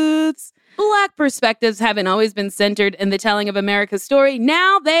truths. Black perspectives haven't always been centered in the telling of America's story.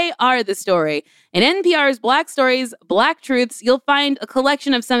 Now they are the story. In NPR's Black Stories, Black Truths, you'll find a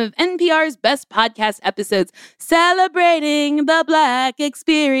collection of some of NPR's best podcast episodes celebrating the Black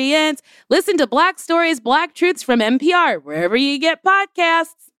experience. Listen to Black Stories, Black Truths from NPR, wherever you get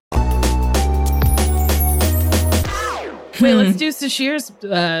podcasts. Wait, let's do Sasheer's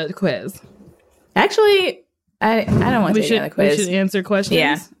quiz. Actually, I don't want to take another quiz. We should answer questions.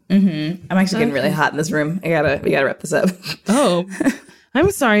 Yeah. Mm-hmm. I'm actually getting really hot in this room. We gotta wrap this up. Oh, I'm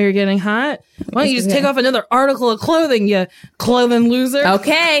sorry you're getting hot. Why don't you just take off another article of clothing, you clothing loser?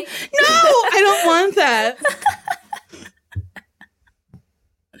 Okay. No, I don't want that.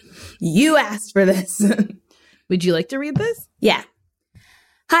 You asked for this. Would you like to read this? Yeah.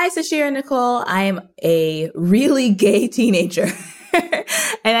 Hi, Sasheer and Nicole. I am a really gay teenager.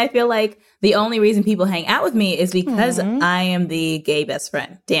 And I feel like the only reason people hang out with me is because I am the gay best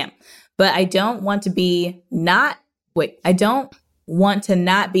friend. Damn. But I don't want to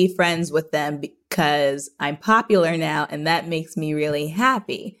not be friends with them because I'm popular now and that makes me really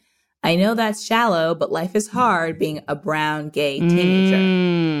happy. I know that's shallow, but life is hard being a brown gay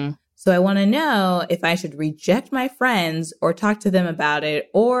teenager. So I want to know if I should reject my friends or talk to them about it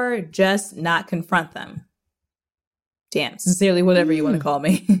or just not confront them. Damn, sincerely, whatever you want to call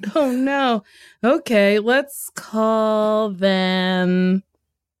me. Oh, no. Okay, let's call them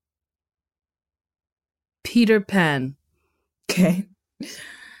Peter Pan. Okay.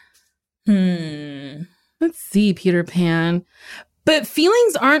 Let's see, Peter Pan. But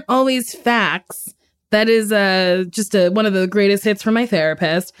feelings aren't always facts. That is just one of the greatest hits from my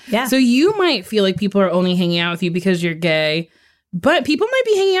therapist. Yeah. So you might feel like people are only hanging out with you because you're gay. But people might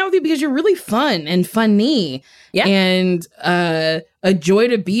be hanging out with you because you're really fun and funny. Yeah. And a joy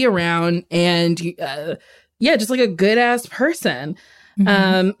to be around. And just like a good ass person.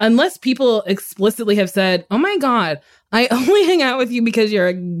 Unless people explicitly have said, oh my God, I only hang out with you because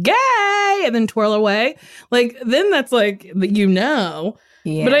you're gay, and then twirl away. Like, then that's like, you know.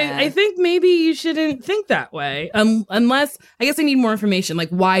 Yeah. But I think maybe you shouldn't think that way. Unless, I guess I need more information. Like,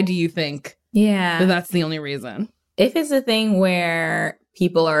 why do you think that's the only reason? If it's a thing where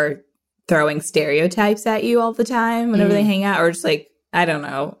people are throwing stereotypes at you all the time whenever they hang out, or just like, I don't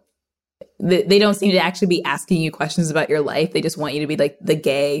know, they don't seem to actually be asking you questions about your life. They just want you to be like the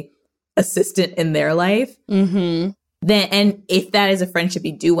gay assistant in their life. Then, and if that is a friendship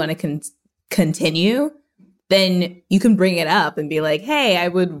you do want to continue, then you can bring it up and be like, hey, I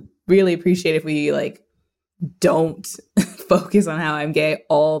would really appreciate if we like don't focus on how I'm gay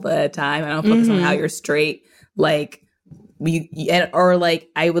all the time. I don't focus on how you're straight. Like or like,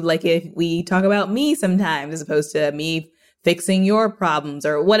 I would like if we talk about me sometimes as opposed to me fixing your problems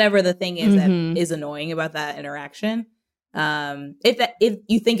or whatever the thing is that is annoying about that interaction. If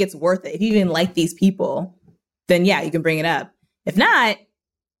you think it's worth it, if you even like these people, then yeah, you can bring it up. If not,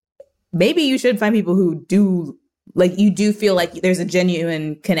 maybe you should find people who do like you do feel like there's a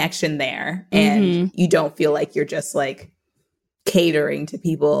genuine connection there, and you don't feel like you're just like catering to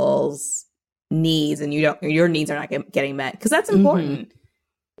people's needs, and your needs are not getting met, because that's important.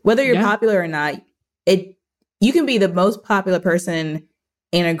 Whether you're popular or not, you can be the most popular person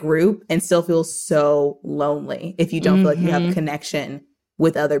in a group and still feel so lonely if you don't feel like you have a connection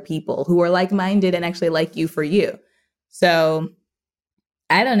with other people who are like-minded and actually like you for you. So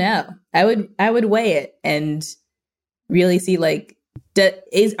I don't know. I would weigh it and really see like,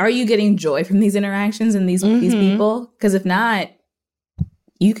 are you getting joy from these interactions and these people? Because if not,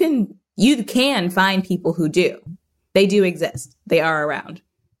 you can find people who do. They do exist. They are around.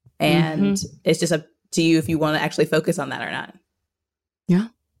 And it's just up to you if you want to actually focus on that or not. Yeah.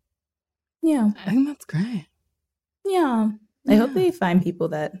 Yeah. I think that's great. Yeah. I hope they find people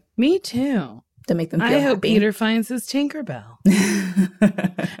that... Me too. To make them feel I hope happy. Peter finds his Tinkerbell. Actually,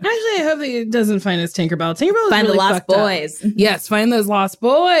 I hope that he doesn't find his Tinkerbell. Tinkerbell is find really the lost boys. Up. Yes, find those lost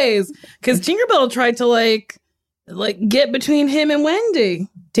boys. Because Tinkerbell tried to like get between him and Wendy.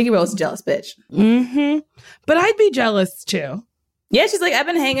 Tinkerbell was a jealous bitch. But I'd be jealous too. Yeah, she's like, I've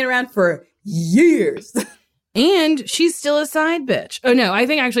been hanging around for years. And she's still a side bitch. Oh no, I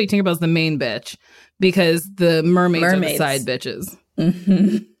think actually Tinkerbell's the main bitch because the mermaids. Are the side bitches.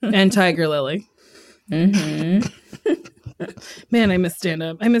 And Tiger Lily. Man, I miss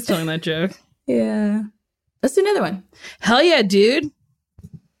stand-up. I miss telling that joke. Yeah. Let's do another one. Hell yeah, dude.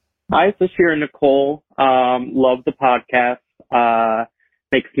 Hi, Sasheer and Nicole. Love the podcast.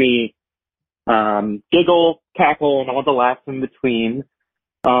 Makes me giggle, cackle, and all the laughs in between.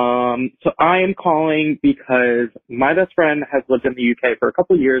 So I am calling because my best friend has lived in the UK for a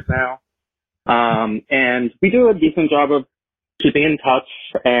couple of years now. And we do a decent job of keeping in touch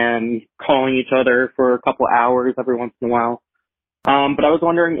and calling each other for a couple hours every once in a while. But I was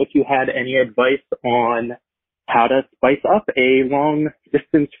wondering if you had any advice on how to spice up a long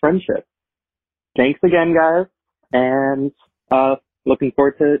distance friendship. Thanks again, guys. And, looking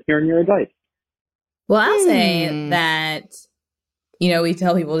forward to hearing your advice. Well, I'll say that, we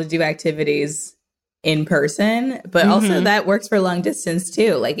tell people to do activities in person, but also that works for long distance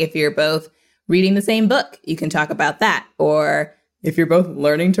too. Like if you're both reading the same book, you can talk about that. Or if you're both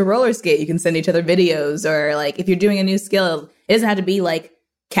learning to roller skate, you can send each other videos. Or like if you're doing a new skill, it doesn't have to be like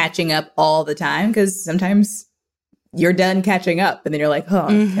catching up all the time, because sometimes you're done catching up and then you're like,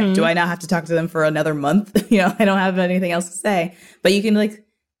 okay, do I now have to talk to them for another month? I don't have anything else to say. But you can like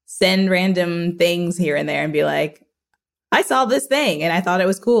send random things here and there and be like, I saw this thing and I thought it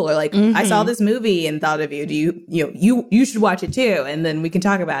was cool. Or like, I saw this movie and thought of you. Do you should watch it too. And then we can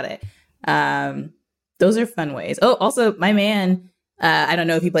talk about it. Those are fun ways. Oh, also my man, I don't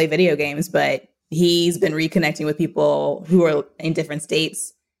know if you play video games, but he's been reconnecting with people who are in different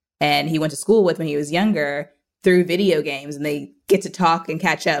states and he went to school with when he was younger through video games, and they get to talk and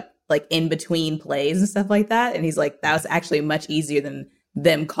catch up like in between plays and stuff like that. And he's like, that was actually much easier than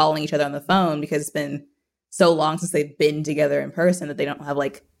them calling each other on the phone, because it's been so long since they've been together in person that they don't have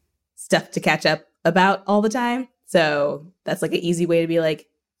like stuff to catch up about all the time. So that's like an easy way to be like,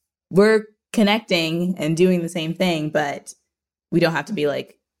 we're connecting and doing the same thing, but we don't have to be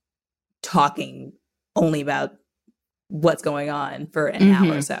like talking only about what's going on for an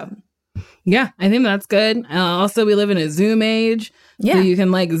hour or so. Yeah, I think that's good. Also, we live in a Zoom age. Yeah. So you can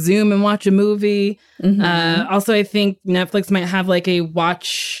like Zoom and watch a movie. Also, I think Netflix might have like a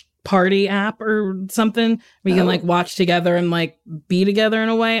watch party app or something where you can like watch together and like be together in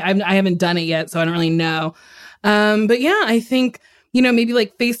a way. I haven't done it yet, so I don't really know. But yeah, I think, maybe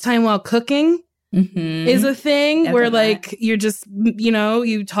like FaceTime while cooking is a thing where like you're just,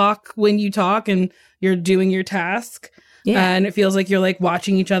 you talk when you talk and you're doing your task. Yeah. And it feels like you're like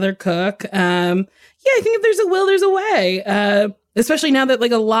watching each other cook. I think if there's a will, there's a way. Especially now that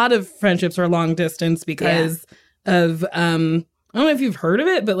like a lot of friendships are long distance because of, I don't know if you've heard of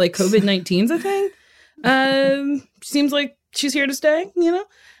it, but like COVID-19's a thing. Seems like she's here to stay,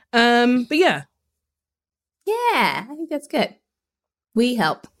 but yeah. Yeah, I think that's good. We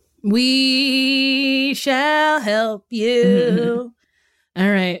help. We shall help you. All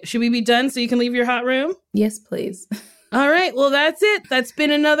right. Should we be done so you can leave your hot room? Yes, please. All right. Well, that's it. That's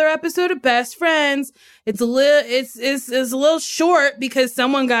been another episode of Best Friends. It's a little short because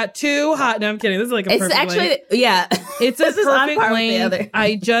someone got too hot. No, I'm kidding. This is like a perfect length. Yeah. It's a perfect length.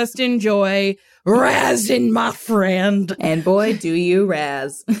 I just enjoy razzing my friend. And boy, do you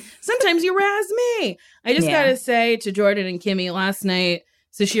razz. Sometimes you razz me. I just got to say to Jordan and Kimmy last night,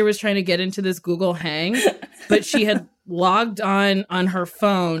 Sasheer was trying to get into this Google Hang, but she had logged on her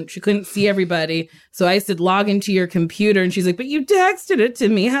phone. She couldn't see everybody. So I said, log into your computer. And she's like, but you texted it to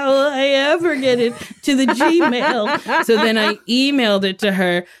me. How will I ever get it to the Gmail? So then I emailed it to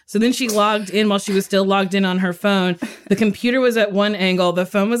her. So then she logged in while she was still logged in on her phone. The computer was at one angle. The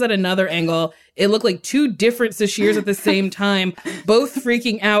phone was at another angle. It looked like two different Sasheers at the same time, both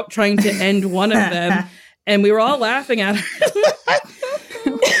freaking out, trying to end one of them. And we were all laughing at her.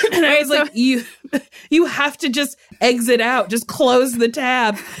 And I was like, you have to just exit out. Just close the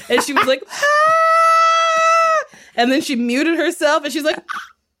tab. And she was like, ah! And then she muted herself and she's like,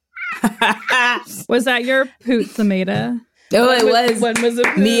 Was that your Poot Sameda? Oh, it was. When was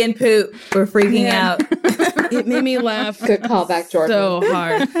it? Me and Poot were freaking out. It made me laugh. Good callback, Jordan. So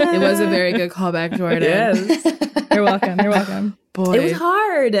hard. It was a very good callback, Jordan. Yes. You're welcome. You're welcome. Boy, It was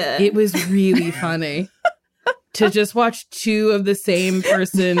hard. it was really funny to just watch two of the same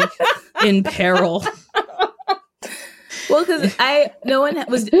person in peril. Well, because no one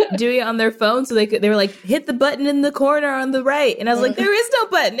was doing it on their phone, so they were like, hit the button in the corner on the right. And I was like, there is no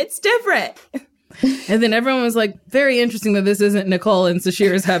button. It's different. And then everyone was like, very interesting that this isn't Nicole and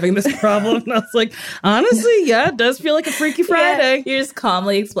Sasheer is having this problem. And I was like, honestly, yeah, it does feel like a Freaky Friday. Yeah, you're just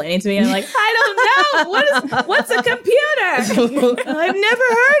calmly explaining to me. And I'm like, I don't know. What's a computer? I've never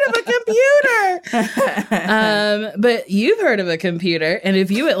heard of a computer. But you've heard of a computer. And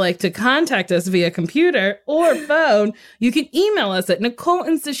if you would like to contact us via computer or phone, you can email us at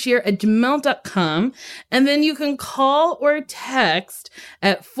NicoleandSasheer@gmail.com. And then you can call or text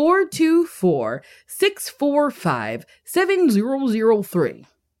at 424-645-7003.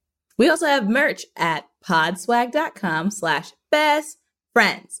 We also have merch at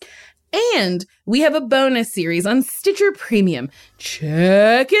podswag.com/bestfriends. And we have a bonus series on Stitcher Premium.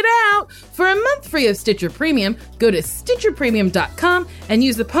 Check it out. For a month free of Stitcher Premium, go to StitcherPremium.com and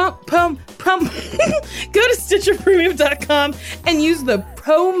use the go to StitcherPremium.com and use the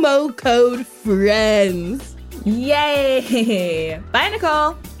promo code FRIENDS. Yay! Bye,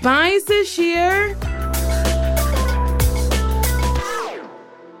 Nicole. Bye, Sasheer.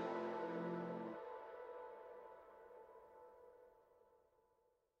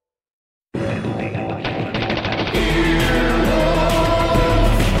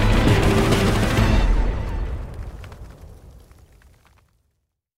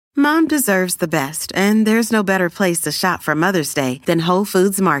 Mom deserves the best, and there's no better place to shop for Mother's Day than Whole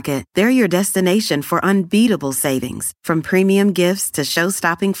Foods Market. They're your destination for unbeatable savings, from premium gifts to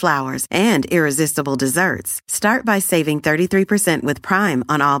show-stopping flowers and irresistible desserts. Start by saving 33% with Prime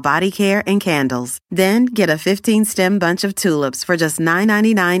on all body care and candles. Then get a 15-stem bunch of tulips for just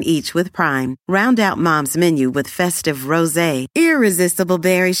 $9.99 each with Prime. Round out Mom's menu with festive rosé, irresistible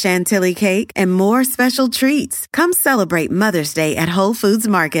berry chantilly cake, and more special treats. Come celebrate Mother's Day at Whole Foods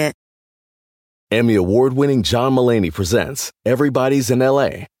Market. Emmy award-winning John Mulaney presents Everybody's in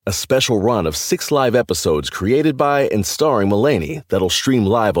L.A., a special run of 6 live episodes created by and starring Mulaney that'll stream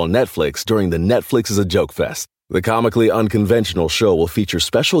live on Netflix during the Netflix is a Joke Fest. The comically unconventional show will feature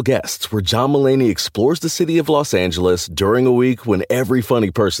special guests where John Mulaney explores the city of Los Angeles during a week when every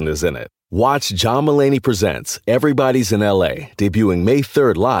funny person is in it. Watch John Mulaney Presents Everybody's in L.A., debuting May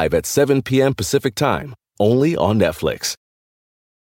 3rd live at 7 p.m. Pacific Time, only on Netflix.